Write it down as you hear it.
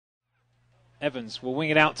Evans will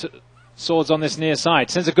wing it out to Swords on this near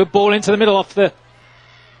side. Sends a good ball into the middle off the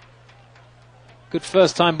good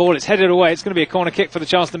first time ball. It's headed away. It's going to be a corner kick for the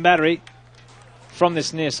Charleston battery from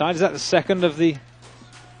this near side. Is that the second of the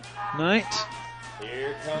night?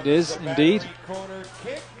 It is indeed. Corner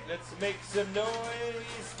kick. Let's make some noise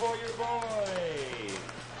for your boy.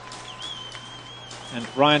 And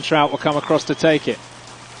Ryan Trout will come across to take it.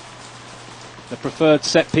 The preferred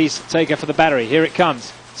set piece taker for the battery. Here it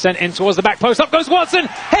comes. Sent in towards the back post. Up goes Watson.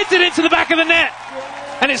 Heads it into the back of the net.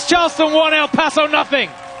 And it's Charleston 1, El Paso nothing.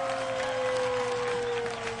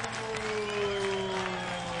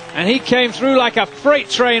 And he came through like a freight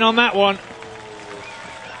train on that one.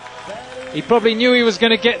 He probably knew he was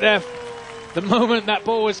going to get there the moment that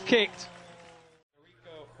ball was kicked.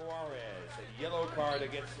 Federico Juarez, a yellow card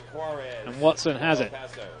against Juarez. And Watson has it.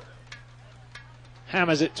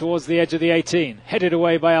 Hammers it towards the edge of the 18. Headed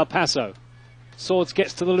away by El Paso. Swords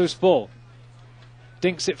gets to the loose ball.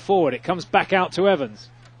 Dinks it forward. It comes back out to Evans.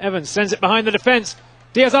 Evans sends it behind the defence.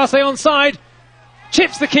 Diaz Arce onside.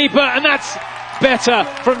 Chips the keeper, and that's better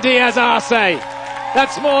from Diaz Arce.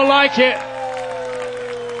 That's more like it.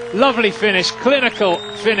 Lovely finish, clinical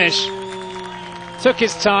finish. Took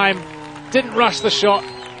his time, didn't rush the shot.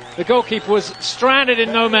 The goalkeeper was stranded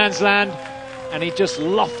in no man's land, and he just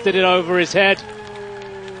lofted it over his head.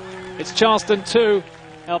 It's Charleston 2,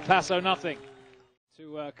 El Paso nothing.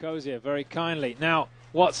 To Cozier very kindly. Now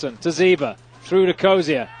Watson to Zeba, through to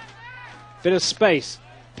Cozier. Bit of space,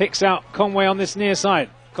 picks out Conway on this near side.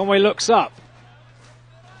 Conway looks up,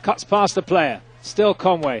 cuts past the player. Still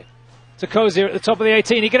Conway to Cozier at the top of the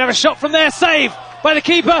 18. He can have a shot from there, save by the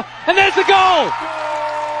keeper, and there's the goal!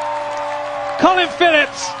 Collin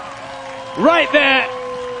Phillips, right there,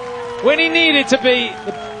 when he needed to be.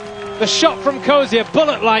 The shot from Cozier,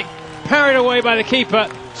 bullet-like, parried away by the keeper,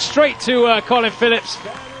 straight to Collin Phillips,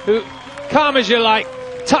 who, calm as you like,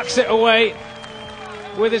 tucks it away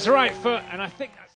with his right foot, and I think